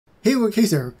Hey, hey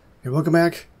sir, and welcome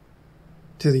back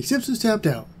to the Simpsons Tapped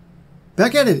Out.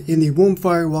 Back at it in the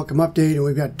Warmfyre Welcome Update, and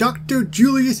we've got Dr.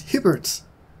 Julius Hibbert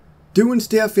doing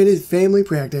stuff in his family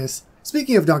practice.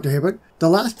 Speaking of Dr. Hibbert, the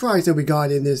last prize that we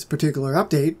got in this particular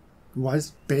update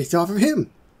was based off of him.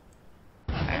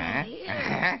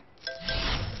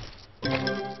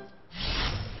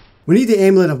 We need the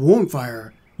Amulet of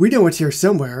Warmfyre. We know it's here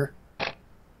somewhere.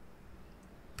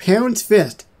 Pound's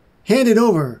Fist. Hand it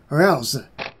over, or else.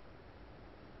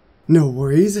 No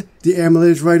worries, the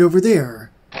amulet is right over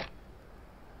there.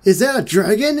 Is that a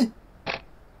dragon?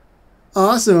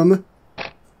 Awesome.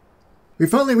 We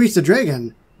finally reached the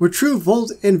dragon. We're true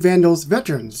Volt and Vandals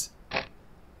veterans.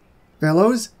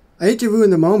 Fellows, I hate to ruin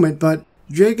the moment, but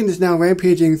the dragon is now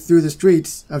rampaging through the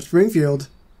streets of Springfield.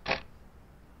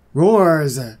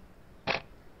 Roars.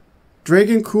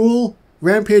 Dragon cool,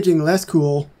 rampaging less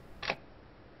cool.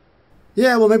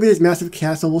 Yeah, well maybe this massive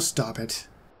castle will stop it.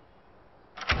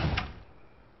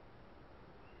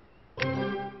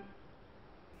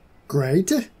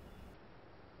 Great.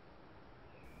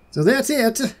 So that's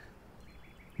it.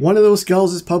 One of those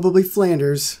skulls is probably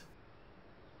Flanders.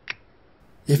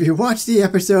 If you watched the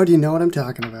episode, you know what I'm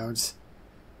talking about.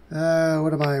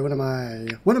 What am I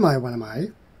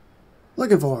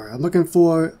looking for? I'm looking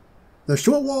for the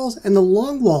short walls and the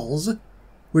long walls,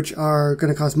 which are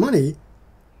going to cost money.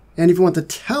 And if you want the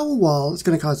tower wall, it's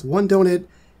going to cost 1 donut,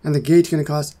 and the gate's going to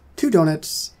cost 2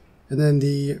 donuts. And then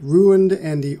the ruined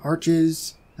and the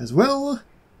arches as well.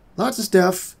 Lots of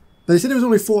stuff. But they said there was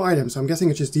only 4 items, so I'm guessing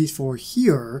it's just these 4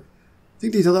 here. I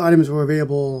think these other items were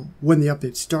available when the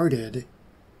update started.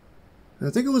 I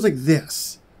think it was like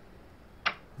this.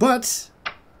 But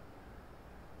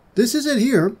this is it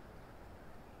here.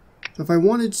 So if I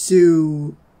wanted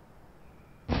to...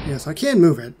 Yes, I can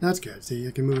move it. That's good. See,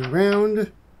 I can move it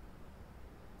around.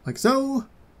 Like so.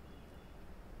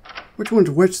 Which one's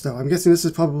which, though? I'm guessing this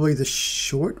is probably the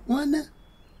short one?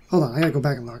 Hold on, I gotta go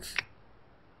back and look.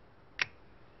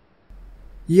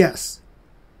 Yes.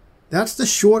 That's the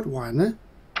short one.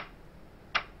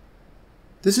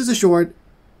 This is the short.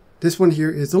 This one here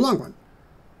is the long one.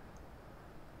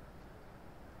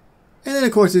 And then,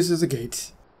 of course, this is the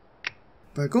gate.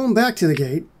 But going back to the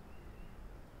gate.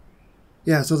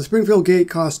 Yeah, so the Springfield Gate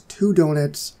costs 2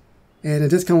 donuts. And it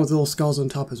does come with little skulls on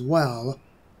top as well.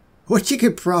 What you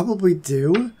could probably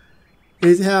do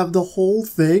is have the whole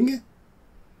thing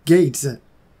gates.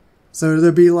 So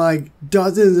there'd be like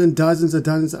dozens and dozens and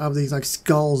dozens of these like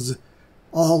skulls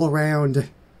all around.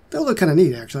 That would look kind of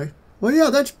neat, actually. Well,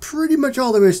 yeah, that's pretty much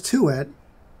all there is to it.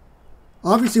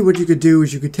 Obviously, what you could do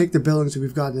is you could take the buildings that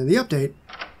we've gotten in the update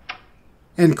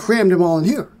and cram them all in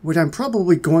here, which I'm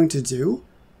probably going to do.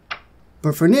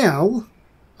 But for now,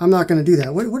 I'm not going to do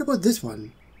that. What about this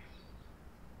one?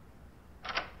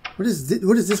 What is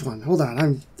this one? Hold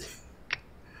on,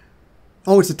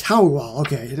 Oh, it's a tower wall.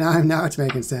 Okay, now it's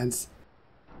making sense.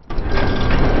 And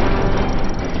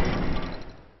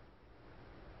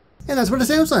that's what it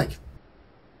sounds like.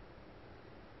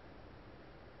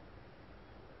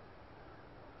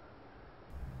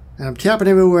 And I'm tapping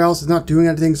everywhere else. It's not doing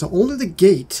anything, so only the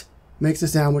gate makes a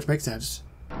sound, which makes sense.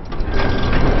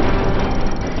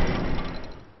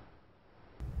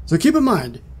 So keep in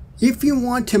mind, if you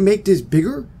want to make this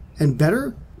bigger and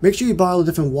better, make sure you buy all the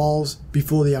different walls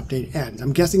before the update ends.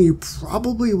 I'm guessing you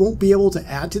probably won't be able to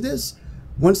add to this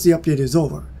once the update is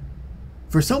over.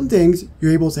 For some things,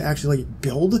 you're able to actually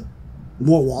build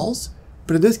more walls,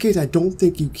 but in this case, I don't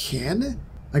think you can.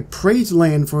 Like Praise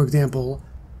Land, for example,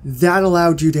 that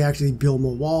allowed you to actually build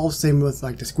more walls. Same with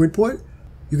like the Squidport.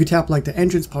 You can tap like the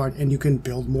entrance part and you can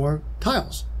build more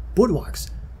tiles, boardwalks.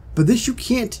 But this, you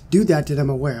can't do that that I'm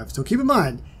aware of. So keep in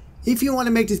mind, if you want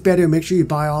to make this better, make sure you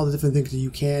buy all the different things that you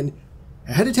can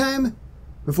ahead of time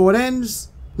before it ends.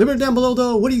 Let me know down below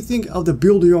though, what do you think of the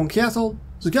build your own castle?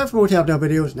 Subscribe for more tapped out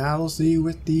videos. Now I'll see you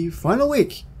with the final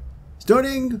week,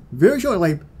 starting very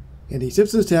shortly in the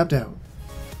Simpsons Tapped Out.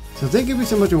 So thank you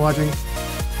so much for watching, and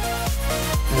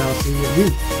I'll see you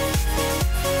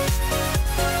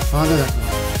on the next one.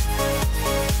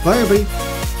 Bye everybody.